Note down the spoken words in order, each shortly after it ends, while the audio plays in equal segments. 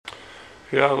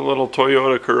We got a little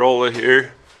Toyota Corolla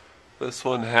here. This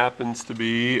one happens to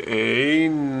be a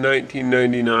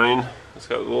 1999. It's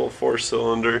got a little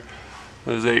 4-cylinder.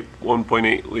 It's a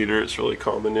 1.8 liter. It's a really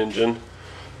common engine.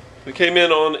 We came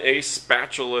in on a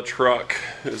spatula truck.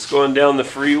 It was going down the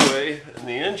freeway and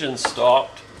the engine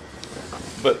stopped,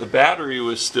 but the battery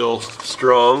was still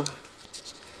strong.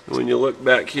 And when you look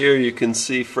back here, you can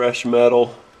see fresh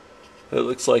metal. It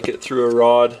looks like it threw a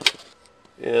rod.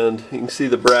 And you can see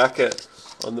the bracket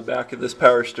on the back of this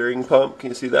power steering pump. Can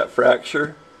you see that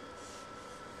fracture?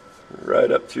 Right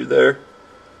up through there.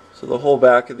 So the whole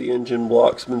back of the engine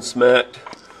block's been smacked.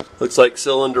 Looks like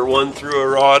cylinder 1 threw a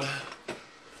rod.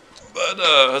 But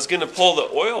I was going to pull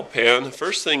the oil pan. The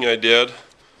first thing I did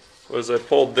was I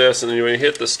pulled this, and when you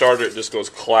hit the starter it just goes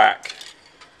clack.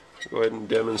 I'll go ahead and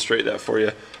demonstrate that for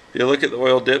you. You look at the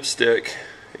oil dipstick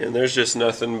and there's just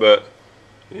nothing but,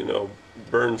 you know,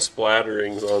 burn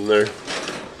splatterings on there.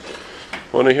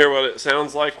 Want to hear what it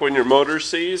sounds like when your motor's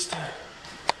seized?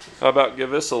 How about give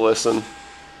this a listen?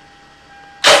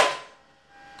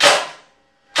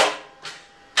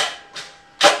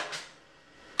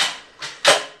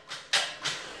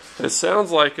 It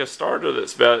sounds like a starter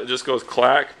that's bad. It just goes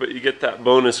clack, but you get that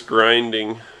bonus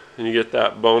grinding and you get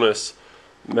that bonus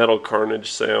metal carnage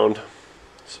sound.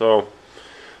 So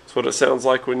that's what it sounds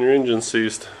like when your engine's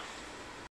seized.